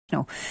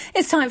No.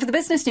 It's time for the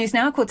business news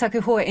now. Ko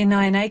taku hoa e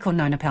Nona ko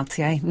Nona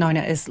Peltier.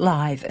 Nona is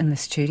live in the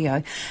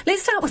studio.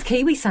 Let's start with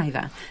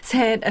KiwiSaver. It's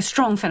had a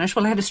strong finish.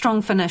 Well, it had a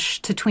strong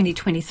finish to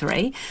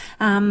 2023.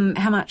 How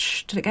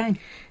much did it gain?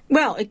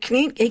 Well, it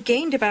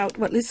gained about,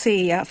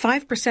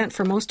 5%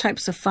 for most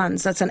types of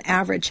funds. That's an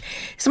average.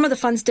 Some of the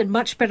funds did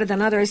much better than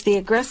others. The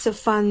aggressive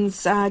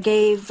funds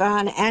gave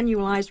an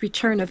annualized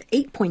return of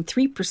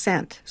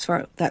 8.3%.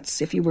 So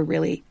that's if you were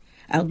really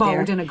out bold there.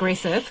 And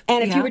aggressive.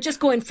 And if you were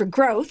just going for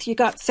growth, you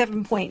got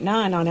 7.9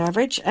 on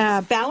average.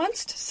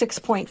 Balanced,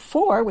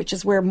 6.4, which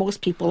is where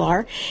most people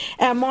are.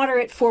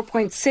 Moderate,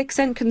 4.6.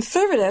 And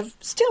conservative,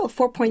 still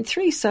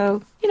 4.3.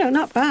 So,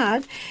 not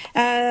bad.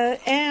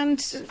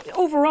 And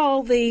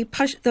overall, the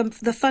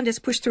fund has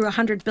pushed through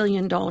 $100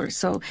 billion.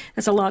 So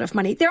that's a lot of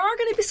money. There are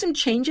going to be some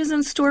changes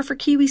in store for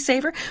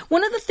KiwiSaver.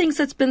 One of the things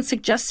that's been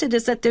suggested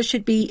is that there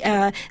should be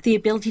the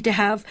ability to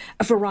have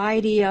a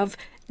variety of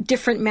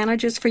different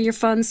managers for your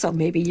funds. So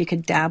maybe you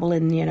could dabble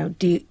in,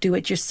 do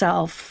it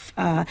yourself,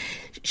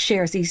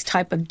 sharesies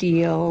type of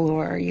deal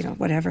or,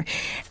 whatever.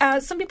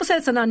 Some people say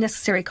it's an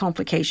unnecessary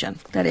complication,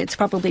 that it's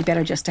probably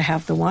better just to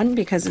have the one,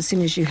 because as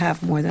soon as you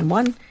have more than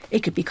one,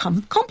 it could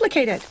become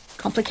complicated.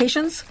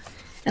 Complications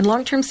and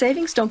long-term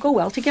savings don't go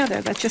well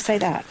together. Let's just say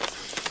that.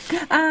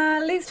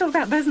 Let's talk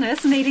about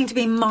business needing to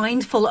be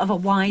mindful of a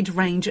wide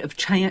range of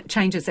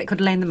changes that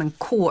could land them in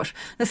court.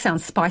 This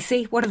sounds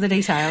spicy. What are the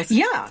details?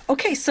 Yeah.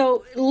 Okay.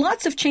 So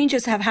lots of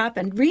changes have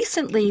happened.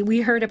 Recently,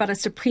 we heard about a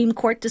Supreme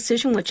Court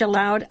decision which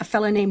allowed a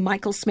fellow named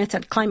Michael Smith,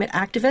 a climate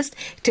activist,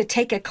 to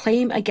take a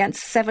claim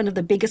against 7 of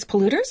the biggest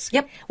polluters.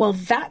 Yep. Well,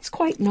 that's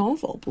quite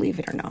novel, believe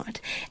it or not.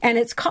 And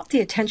it's caught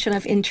the attention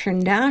of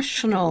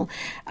international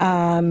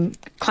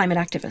climate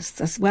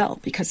activists as well,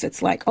 because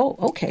it's like, oh,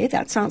 okay,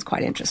 that sounds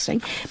quite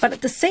interesting. But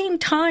at the same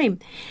time,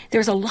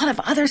 there's a lot of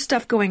other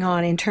stuff going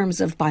on in terms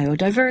of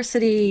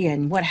biodiversity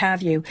and what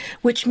have you,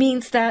 which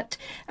means that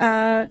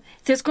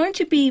there's going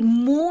to be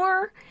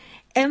more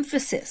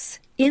emphasis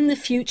in the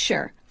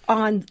future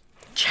on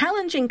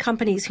challenging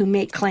companies who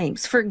make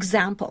claims. For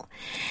example,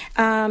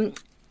 when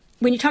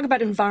you talk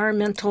about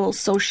environmental,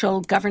 social,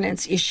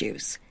 governance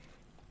issues,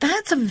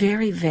 that's a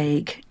very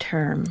vague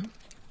term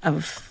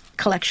of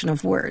collection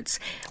of words.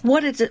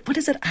 What does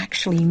it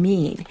actually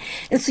mean?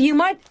 And so you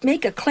might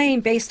make a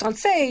claim based on,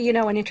 say,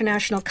 an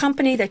international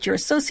company that you're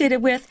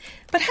associated with,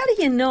 but how do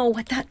you know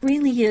what that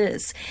really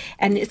is?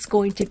 And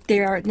they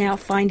are now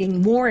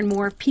finding more and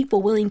more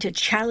people willing to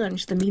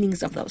challenge the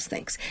meanings of those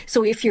things.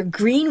 So if you're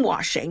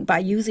greenwashing by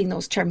using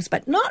those terms,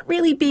 but not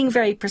really being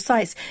very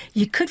precise,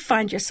 you could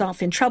find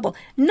yourself in trouble.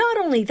 Not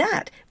only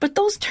that, but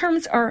those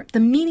terms the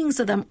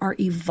meanings of them are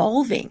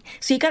evolving.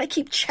 So you got to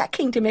keep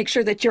checking to make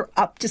sure that you're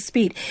up to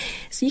speed.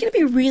 So you got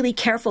to be really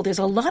careful. There's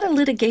a lot of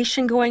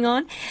litigation going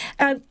on.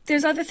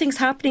 There's other things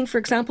happening, for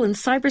example, in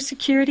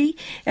cybersecurity,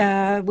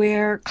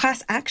 where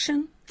class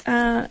action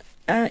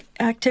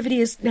activity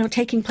is now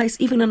taking place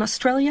even in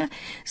Australia.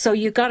 So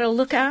you got to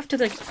look after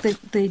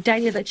the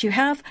data that you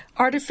have.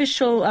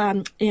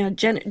 Artificial,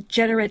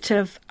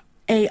 generative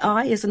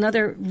AI is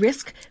another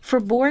risk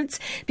for boards,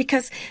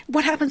 because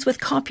what happens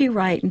with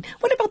copyright? And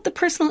what about the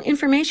personal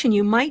information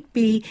you might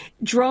be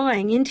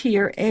drawing into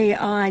your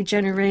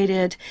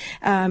AI-generated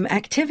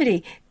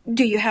activity?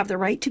 Do you have the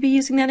right to be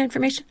using that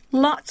information?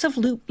 Lots of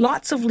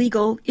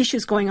legal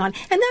issues going on.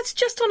 And that's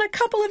just on a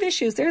couple of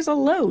issues. There's a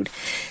load.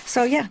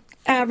 So,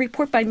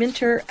 report by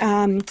Minter.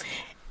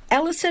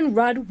 Ellison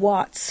Rudd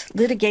Watts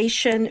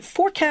litigation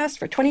forecast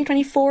for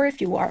 2024. If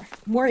you are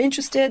more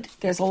interested,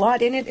 there's a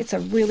lot in it. It's a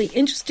really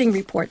interesting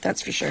report,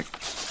 that's for sure.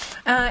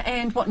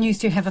 And what news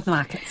do you have of the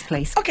markets,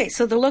 please? Okay,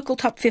 so the local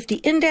top 50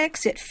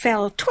 index, it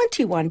fell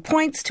 21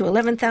 points to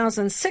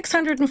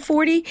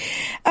 11,640.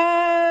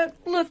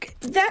 Look,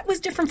 that was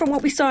different from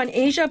what we saw in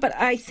Asia, but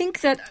I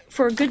think that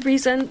for a good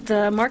reason,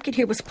 the market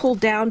here was pulled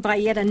down by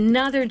yet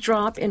another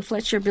drop in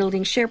Fletcher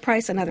Building share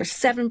price, another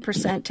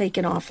 7%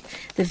 taken off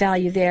the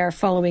value there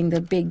following the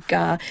big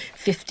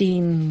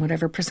 15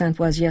 whatever percent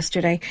was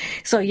yesterday.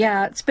 So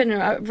yeah, it's been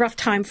a rough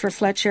time for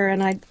Fletcher,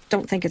 and I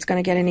don't think it's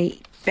going to get any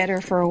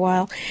better for a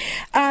while.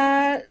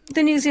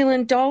 The New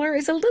Zealand dollar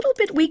is a little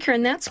bit weaker,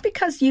 and that's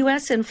because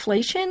U.S.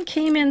 inflation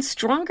came in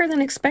stronger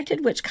than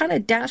expected, which kind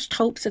of dashed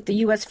hopes that the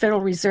U.S.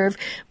 Federal Reserve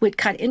would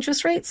cut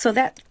interest rates. So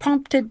that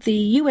prompted the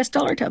U.S.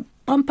 dollar to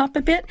bump up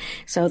a bit.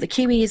 So the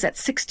Kiwi is at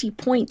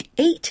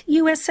 60.8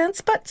 U.S.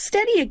 cents, but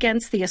steady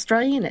against the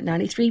Australian at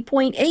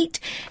 93.8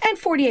 and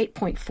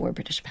 48.4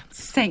 British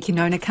pounds. Thank you,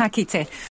 Nona. Ka kite.